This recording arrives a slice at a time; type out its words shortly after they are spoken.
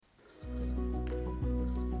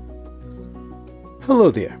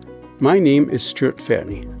Hello there, my name is Stuart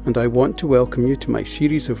Fernie and I want to welcome you to my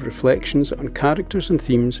series of reflections on characters and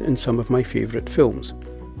themes in some of my favourite films.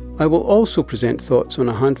 I will also present thoughts on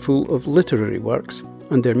a handful of literary works,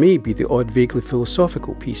 and there may be the odd vaguely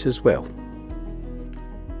philosophical piece as well.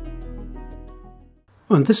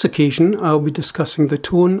 On this occasion, I'll be discussing the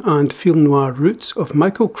tone and film noir roots of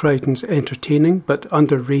Michael Crichton's entertaining but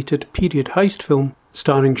underrated period heist film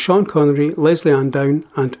starring Sean Connery, Lesley-Anne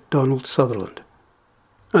and Donald Sutherland.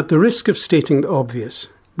 At the risk of stating the obvious,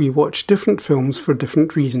 we watch different films for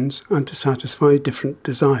different reasons and to satisfy different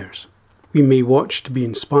desires. We may watch to be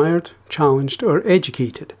inspired, challenged or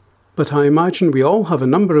educated, but I imagine we all have a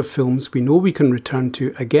number of films we know we can return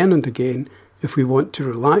to again and again if we want to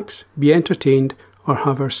relax, be entertained or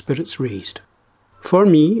have our spirits raised. For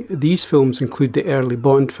me, these films include the early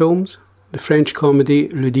Bond films, the French comedy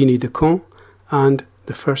Le Dîner de Cons, and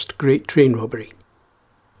the first Great Train Robbery.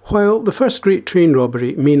 While the first Great Train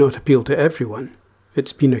Robbery may not appeal to everyone,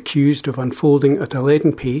 it's been accused of unfolding at a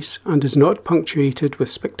leaden pace and is not punctuated with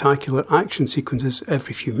spectacular action sequences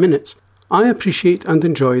every few minutes, I appreciate and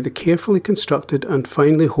enjoy the carefully constructed and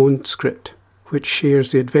finely honed script, which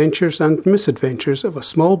shares the adventures and misadventures of a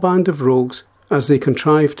small band of rogues as they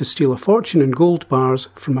contrive to steal a fortune in gold bars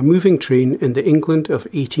from a moving train in the England of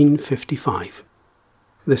 1855.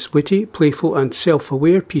 This witty, playful and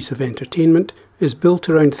self-aware piece of entertainment is built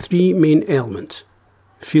around three main elements: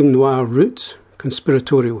 film noir roots,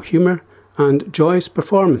 conspiratorial humour, and joyous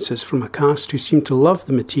performances from a cast who seem to love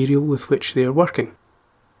the material with which they are working.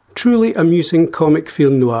 Truly amusing comic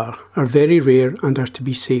film noir are very rare and are to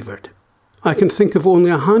be savoured. I can think of only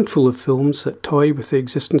a handful of films that toy with the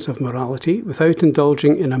existence of morality without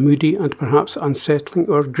indulging in a moody and perhaps unsettling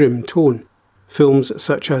or grim tone. Films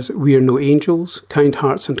such as We're No Angels, Kind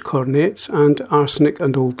Hearts and Cornets, and Arsenic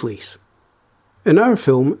and Old Lace. In our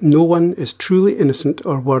film, no one is truly innocent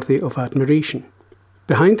or worthy of admiration.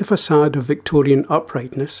 Behind the facade of Victorian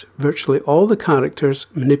uprightness, virtually all the characters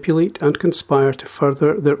manipulate and conspire to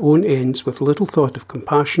further their own ends with little thought of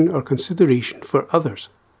compassion or consideration for others.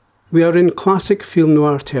 We are in classic film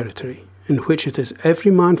noir territory, in which it is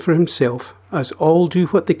every man for himself, as all do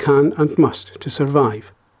what they can and must to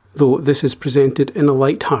survive, though this is presented in a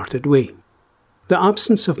light-hearted way. The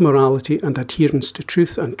absence of morality and adherence to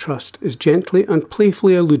truth and trust is gently and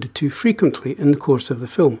playfully alluded to frequently in the course of the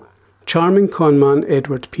film. Charming conman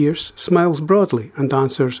Edward Pearce smiles broadly and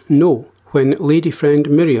answers no when lady friend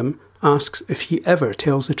Miriam asks if he ever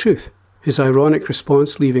tells the truth, his ironic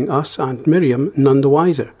response leaving us and Miriam none the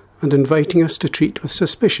wiser, and inviting us to treat with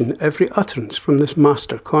suspicion every utterance from this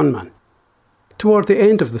master conman. Toward the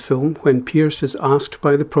end of the film, when Pearce is asked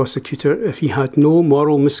by the prosecutor if he had no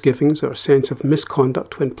moral misgivings or sense of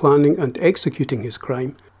misconduct when planning and executing his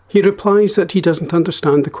crime, he replies that he doesn't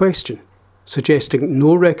understand the question, suggesting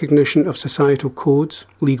no recognition of societal codes,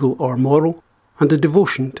 legal or moral, and a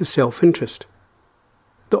devotion to self-interest.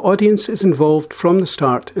 The audience is involved from the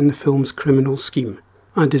start in the film's criminal scheme,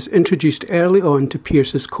 and is introduced early on to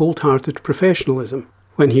Pearce's cold-hearted professionalism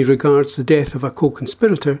when he regards the death of a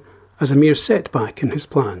co-conspirator as a mere setback in his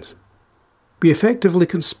plans. We effectively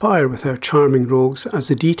conspire with our charming rogues as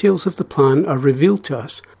the details of the plan are revealed to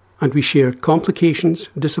us, and we share complications,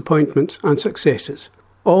 disappointments and successes,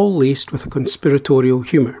 all laced with a conspiratorial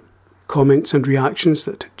humour, comments and reactions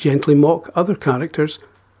that gently mock other characters,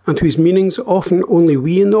 and whose meanings often only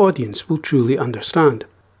we in the audience will truly understand.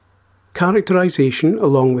 Characterisation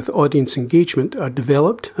along with audience engagement are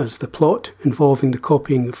developed as the plot, involving the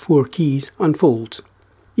copying of 4 keys, unfolds.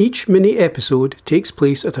 Each mini-episode takes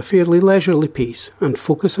place at a fairly leisurely pace, and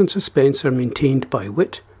focus and suspense are maintained by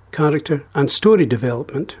wit, character and story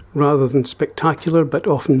development rather than spectacular but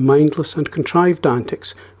often mindless and contrived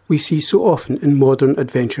antics we see so often in modern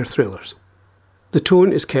adventure thrillers. The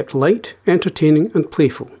tone is kept light, entertaining and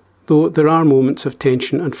playful, though there are moments of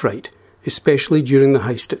tension and fright, especially during the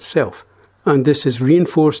heist itself, and this is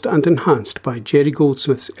reinforced and enhanced by Jerry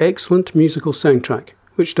Goldsmith's excellent musical soundtrack,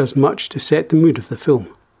 which does much to set the mood of the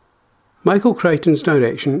film. Michael Crichton's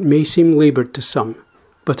direction may seem laboured to some,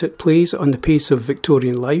 but it plays on the pace of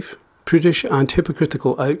Victorian life, prudish and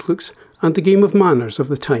hypocritical outlooks, and the game of manners of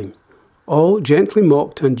the time, all gently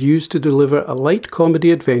mocked and used to deliver a light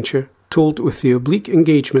comedy adventure told with the oblique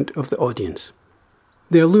engagement of the audience.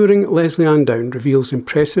 The alluring Lesley-Anne reveals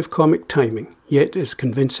impressive comic timing, yet is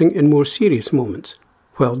convincing in more serious moments,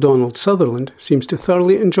 while Donald Sutherland seems to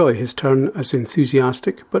thoroughly enjoy his turn as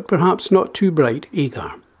enthusiastic but perhaps not too bright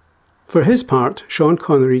Agar. For his part, Sean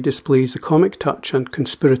Connery displays the comic touch and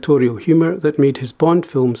conspiratorial humour that made his Bond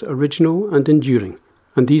films original and enduring,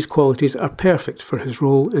 and these qualities are perfect for his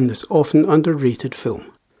role in this often underrated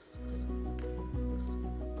film.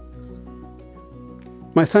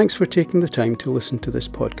 My thanks for taking the time to listen to this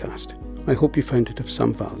podcast. I hope you found it of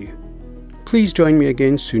some value. Please join me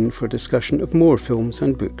again soon for discussion of more films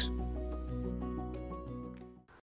and books.